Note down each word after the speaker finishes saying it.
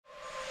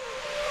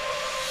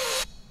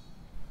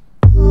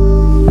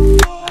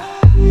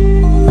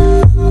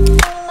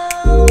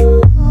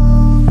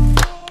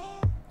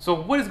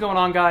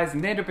going on, guys?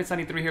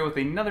 Nando93 here with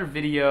another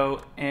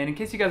video, and in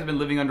case you guys have been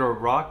living under a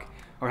rock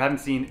or haven't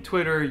seen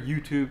Twitter,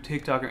 YouTube,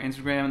 TikTok, or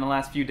Instagram in the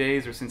last few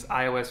days or since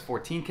iOS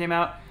 14 came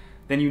out,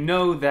 then you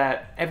know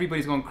that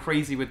everybody's going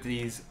crazy with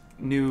these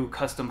new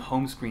custom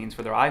home screens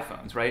for their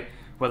iPhones, right?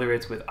 Whether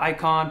it's with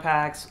icon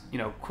packs,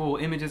 cool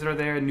images that are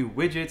there, new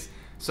widgets.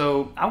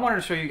 So I wanted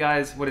to show you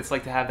guys what it's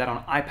like to have that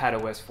on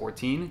iPadOS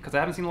 14 because I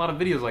haven't seen a lot of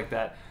videos like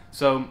that.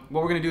 So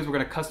what we're going to do is we're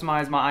going to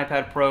customize my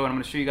iPad Pro, and I'm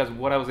going to show you guys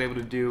what I was able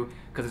to do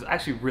because it's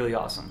actually really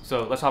awesome.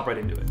 So let's hop right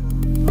into it.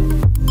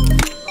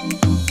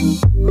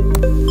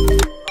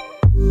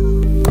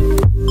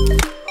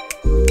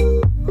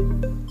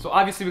 So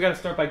obviously we got to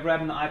start by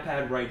grabbing the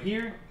iPad right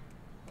here.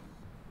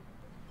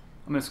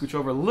 I'm going to scooch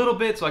over a little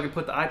bit so I can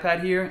put the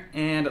iPad here,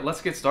 and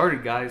let's get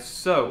started, guys.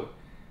 So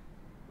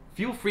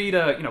feel free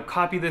to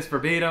copy this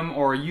verbatim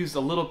or use a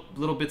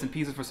little bits and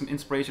pieces for some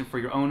inspiration for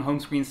your own home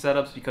screen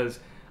setups,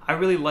 because I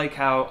really like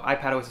how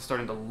iPadOS is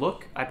starting to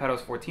look.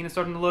 iPadOS 14 is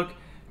starting to look.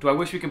 Do I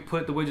wish we could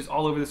put the widgets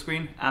all over the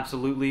screen?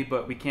 Absolutely,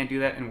 but we can't do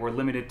that, and we're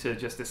limited to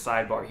just this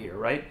sidebar here,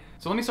 right?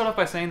 So let me start off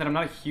by saying that I'm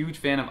not a huge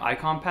fan of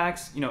icon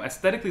packs.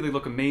 Aesthetically they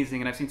look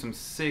amazing, and I've seen some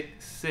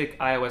sick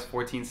iOS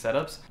 14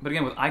 setups. But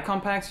again, with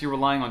icon packs, you're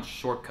relying on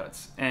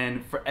shortcuts.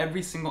 And for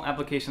every single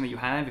application that you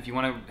have, if you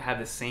want to have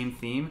the same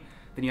theme,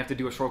 then you have to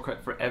do a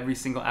shortcut for every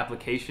single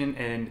application,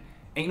 and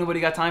ain't nobody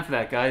got time for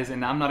that, guys,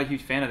 and I'm not a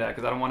huge fan of that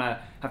because I don't want to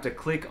have to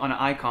click on an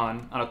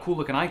icon, on a cool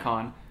looking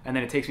icon, and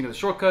then it takes me to the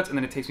shortcuts, and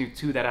then it takes me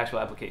to that actual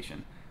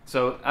application.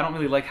 So I don't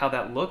really like how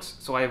that looks,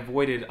 so I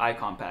avoided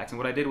icon packs, and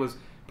what I did was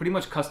pretty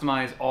much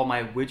customize all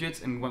my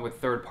widgets and went with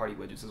third-party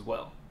widgets as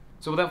well.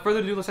 So without further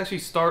ado, let's actually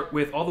start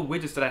with all the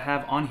widgets that I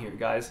have on here,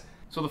 guys.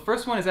 So the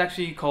first one is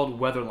actually called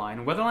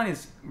Weatherline. Weatherline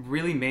is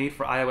really made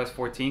for iOS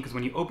 14 because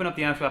when you open up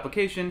the actual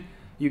application,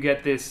 you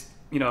get this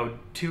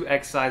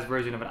 2x size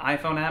version of an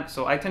iPhone app,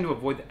 so I tend to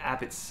avoid the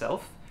app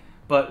itself.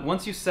 But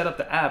once you set up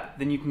the app,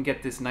 then you can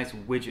get this nice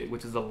widget,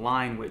 which is the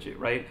line widget,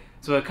 right?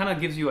 So it kind of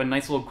gives you a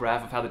nice little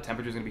graph of how the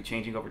temperature is going to be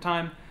changing over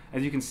time.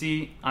 As you can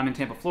see, I'm in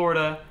Tampa,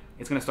 Florida.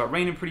 It's going to start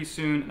raining pretty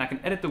soon, and I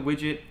can edit the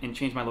widget and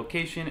change my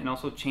location and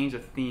also change the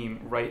theme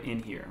right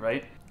in here,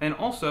 right? And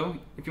also,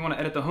 if you want to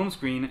edit the home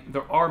screen,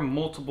 there are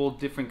multiple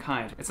different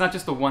kinds. It's not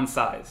just the one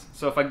size.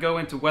 So if I go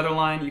into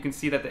Weatherline, you can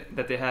see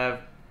that they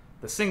have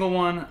the single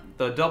one,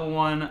 the double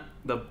one,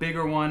 the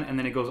bigger one, and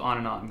then it goes on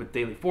and on with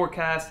daily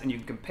forecast, and you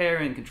can compare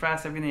and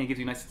contrast everything. It gives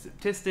you nice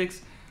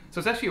statistics. So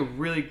it's actually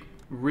a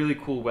really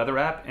cool weather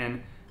app.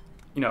 And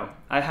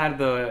I had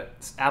the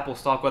Apple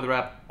stock weather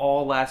app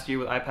all last year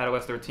with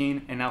iPadOS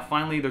 13, and now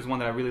finally there's one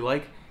that I really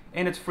like,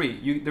 and it's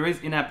free. There is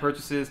in-app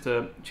purchases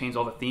to change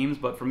all the themes,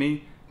 but for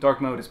me,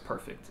 dark mode is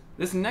perfect.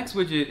 This next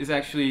widget is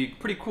actually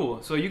pretty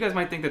cool. So you guys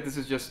might think that this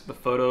is just the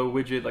photo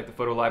widget, like the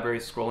photo library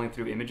scrolling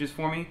through images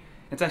for me.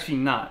 It's actually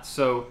not.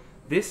 So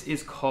this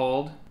is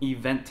called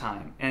Event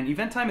Time, and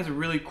Event Time is a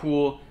really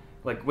cool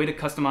way to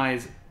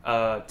customize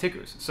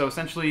tickers. So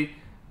essentially,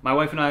 my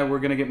wife and I were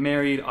gonna get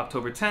married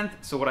October 10th.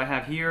 So what I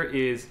have here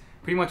is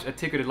pretty much a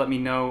ticker to let me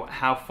know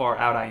how far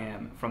out I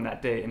am from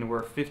that day, and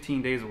we're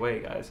 15 days away,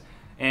 guys.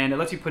 And it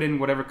lets you put in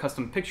whatever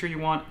custom picture you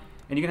want,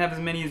 and you can have as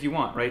many as you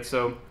want, right?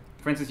 So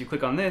for instance, you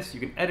click on this, you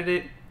can edit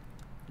it,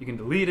 you can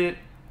delete it,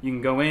 you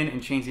can go in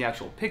and change the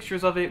actual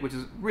pictures of it, which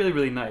is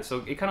really nice.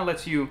 So it kind of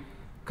lets you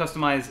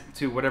customize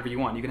to whatever you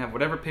want. You can have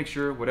whatever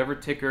picture, whatever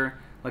ticker.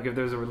 Like if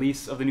there's a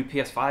release of the new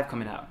PS5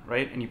 coming out,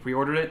 right, and you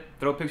pre-ordered it,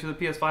 throw a picture of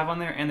the PS5 on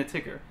there and the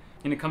ticker.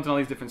 And it comes in all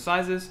these different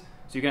sizes,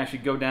 so you can actually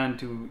go down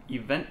to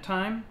Event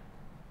Time,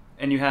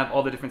 and you have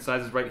all the different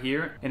sizes right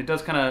here, and it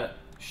does kind of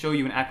show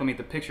you and acclimate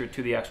the picture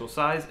to the actual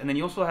size. And then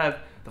you also have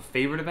the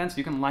favorite events.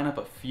 You can line up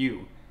a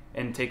few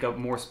and take up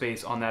more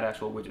space on that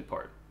actual widget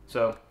part.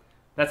 So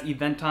that's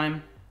Event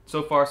Time.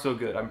 So far, so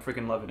good. I'm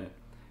freaking loving it.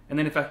 And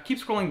then if I keep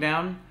scrolling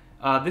down,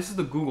 this is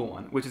the Google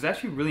one, which is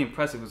actually really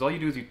impressive, because all you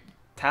do is you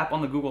tap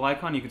on the Google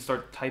icon, you can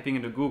start typing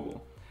into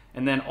Google.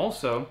 And then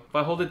also, if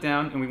I hold it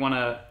down and we want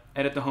to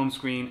edit the home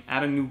screen,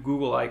 add a new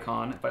Google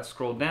icon, if I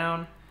scroll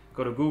down,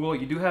 go to Google,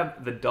 you do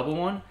have the double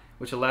one,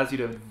 which allows you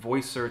to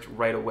voice search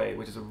right away,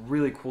 which is a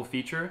really cool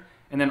feature.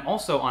 And then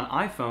also on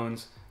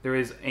iPhones, there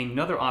is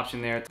another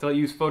option there to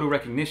use photo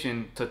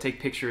recognition to take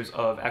pictures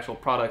of actual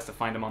products to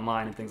find them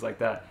online and things like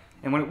that.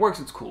 And when it works,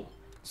 it's cool.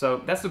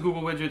 So that's the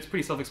Google widget. It's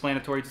pretty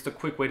self-explanatory, just a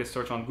quick way to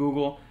search on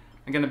Google.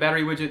 Again, the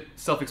battery widget,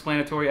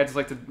 self-explanatory. I just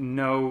like to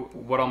know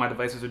what all my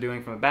devices are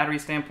doing from a battery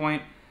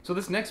standpoint. So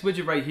this next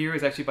widget right here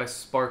is actually by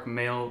Spark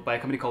Mail, by a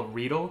company called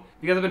Readle.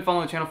 If you guys have been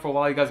following the channel for a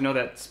while, you guys know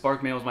that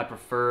Spark Mail is my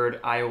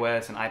preferred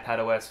iOS and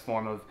iPadOS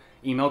form of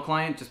email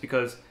client, just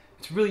because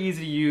it's really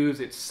easy to use.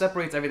 It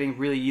separates everything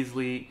really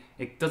easily.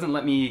 It doesn't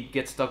let me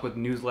get stuck with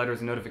newsletters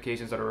and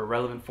notifications that are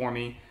irrelevant for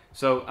me.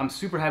 So I'm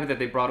super happy that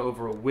they brought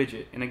over a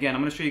widget. And again,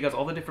 I'm going to show you guys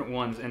all the different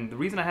ones. And the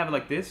reason I have it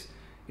like this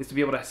is to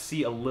be able to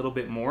see a little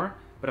bit more.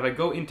 But if I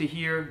go into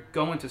here,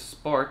 go into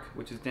Spark,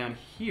 which is down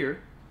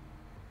here,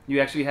 you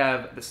actually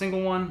have the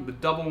single one, the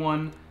double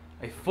one,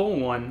 a full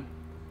one,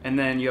 and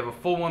then you have a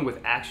full one with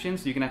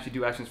actions. So you can actually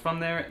do actions from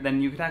there.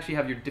 Then you can actually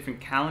have your different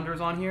calendars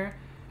on here.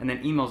 and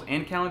then emails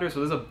and calendar. So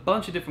there's a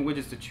bunch of different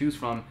widgets to choose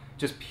from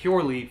just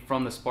purely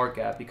from the Spark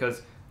app,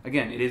 because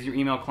again, it is your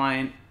email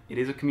client, it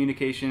is a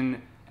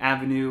communication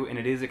avenue, and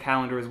it is a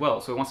calendar as well.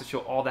 So it wants to show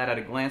all that at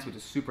a glance, which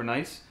is super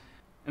nice.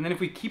 And then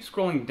if we keep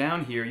scrolling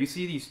down here, you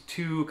see these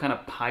two kind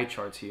of pie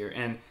charts here.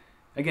 And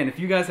again, if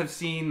you guys have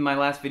seen my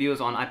last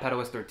videos on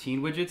iPadOS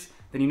 13 widgets,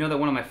 then you know that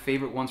one of my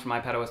favorite ones from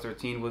iPadOS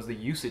 13 was the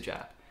usage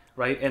app,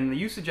 right? And the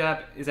usage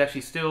app is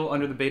actually still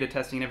under the beta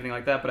testing and everything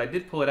like that, but I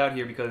did pull it out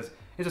here because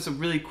it's just a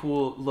really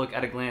cool look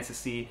at a glance to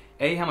see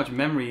A, how much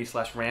memory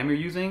 / RAM you're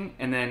using,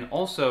 and then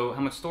also how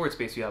much storage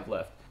space you have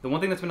left. The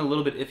one thing that's been a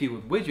little bit iffy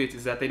with widgets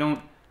is that they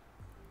don't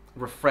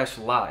refresh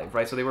live,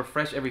 right? So they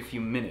refresh every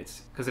few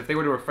minutes, because if they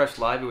were to refresh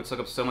live, it would suck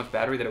up so much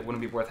battery that it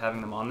wouldn't be worth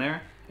having them on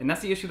there. And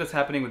that's the issue that's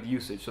happening with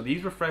usage. So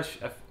these refresh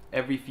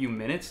every few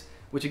minutes,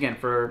 which again,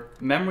 for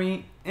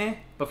memory,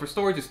 but for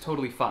storage is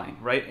totally fine,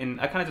 right? And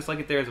I kind of just like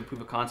it there as a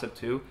proof of concept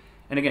too.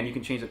 And again, you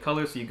can change the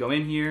color, so you go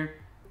in here,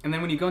 and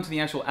then when you go into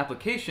the actual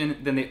application,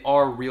 then they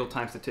are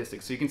real-time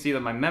statistics. So you can see that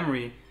my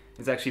memory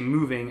is actually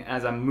moving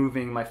as I'm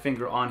moving my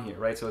finger on here,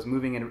 right? So it's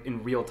moving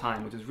in real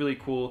time, which is really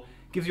cool.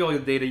 Gives you all the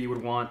data you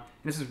would want.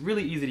 And this is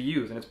really easy to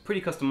use, and it's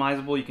pretty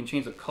customizable. You can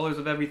change the colors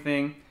of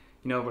everything.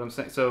 You know what I'm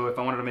saying? So if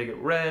I wanted to make it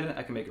red,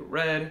 I can make it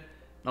red.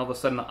 And all of a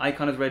sudden the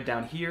icon is red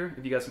down here,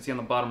 if you guys can see on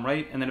the bottom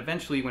right. And then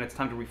eventually when it's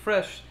time to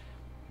refresh,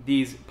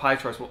 these pie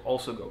charts will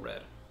also go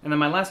red. And then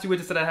my last two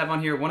widgets that I have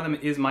on here, one of them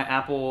is my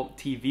Apple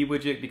TV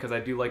widget, because I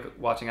do like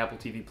watching Apple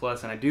TV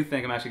Plus, and I do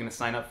think I'm actually gonna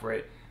sign up for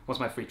it once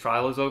my free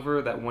trial is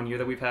over, that 1 year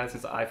that we've had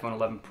since the iPhone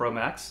 11 Pro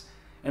Max.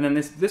 And then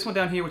this one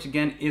down here, which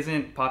again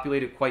isn't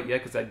populated quite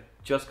yet because I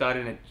just got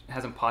it and it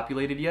hasn't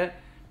populated yet.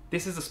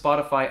 This is a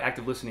Spotify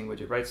active listening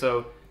widget, right?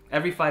 So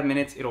every 5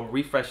 minutes it'll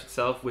refresh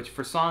itself, which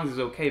for songs is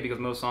okay because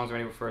most songs are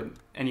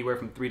anywhere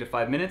from 3 to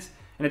 5 minutes,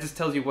 and it just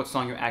tells you what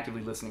song you're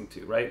actively listening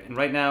to, right? And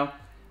right now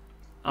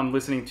I'm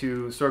listening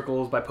to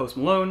Circles by Post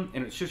Malone,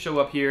 and it should show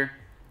up here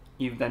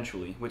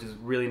eventually, which is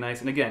really nice.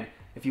 And again,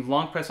 if you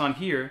long press on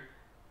here,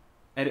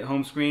 edit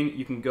home screen,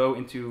 you can go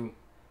into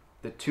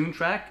the tune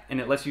track, and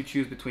it lets you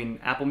choose between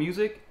Apple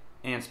Music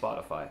and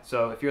Spotify.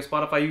 So if you're a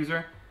Spotify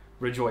user,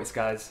 rejoice,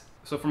 guys.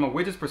 So from a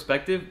widgets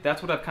perspective,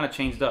 that's what I've kind of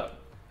changed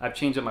up. I've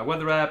changed up my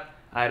weather app,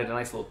 I added a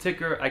nice little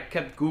ticker, I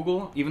kept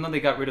Google, even though they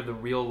got rid of the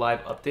real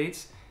live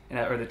updates,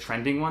 or the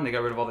trending one, they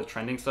got rid of all the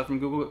trending stuff from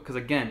Google, because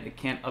again, it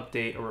can't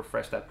update or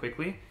refresh that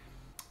quickly.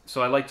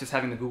 So I like just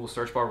having the Google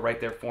search bar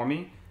right there for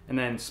me. And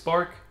then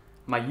Spark,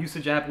 my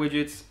usage app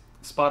widgets,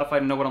 Spotify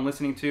to know what I'm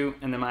listening to,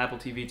 and then my Apple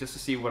TV just to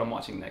see what I'm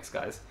watching next,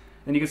 guys.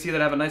 Then you can see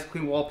that I have a nice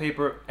clean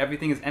wallpaper,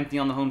 everything is empty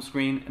on the home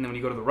screen, and then when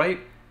you go to the right,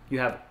 you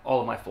have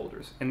all of my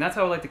folders. And that's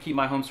how I like to keep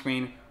my home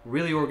screen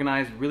really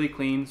organized, really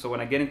clean, so when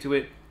I get into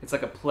it, it's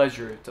like a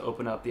pleasure to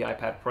open up the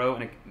iPad Pro,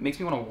 and it makes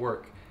me want to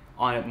work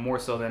on it more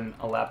so than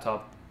a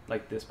laptop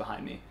like this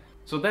behind me.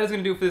 So that is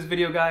going to do it for this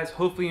video, guys.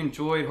 Hopefully you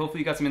enjoyed, hopefully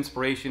you got some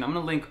inspiration. I'm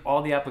going to link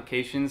all the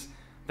applications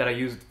that I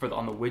used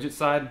on the widget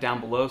side down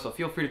below, so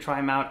feel free to try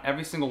them out.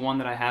 Every single one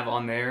that I have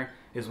on there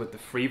is with the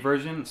free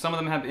version. Some of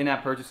them have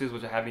in-app purchases,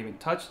 which I haven't even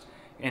touched,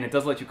 and it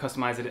does let you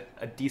customize it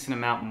a decent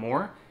amount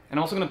more. And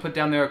I'm also going to put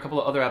down there a couple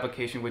of other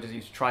application widgets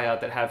you should try out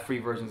that have free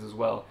versions as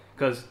well,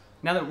 because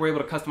now that we're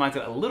able to customize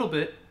it a little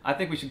bit, I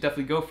think we should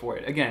definitely go for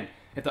it. Again,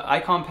 if the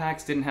icon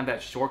packs didn't have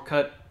that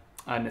shortcut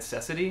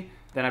necessity,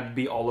 then I'd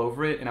be all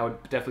over it, and I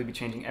would definitely be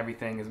changing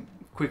everything as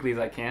quickly as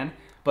I can.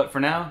 But for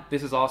now,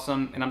 this is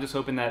awesome, and I'm just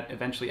hoping that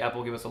eventually Apple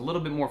will give us a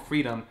little bit more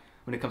freedom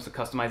when it comes to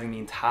customizing the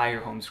entire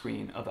home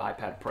screen of the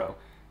iPad Pro.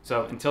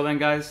 So until then,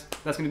 guys,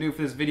 that's going to do it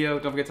for this video.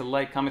 Don't forget to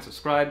like, comment,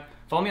 subscribe.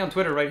 Follow me on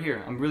Twitter right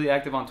here. I'm really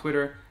active on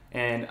Twitter,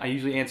 and I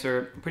usually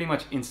answer pretty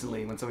much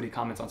instantly when somebody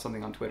comments on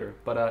something on Twitter.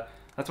 But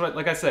that's what,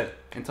 like I said,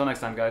 until next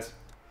time, guys.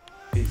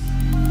 Peace.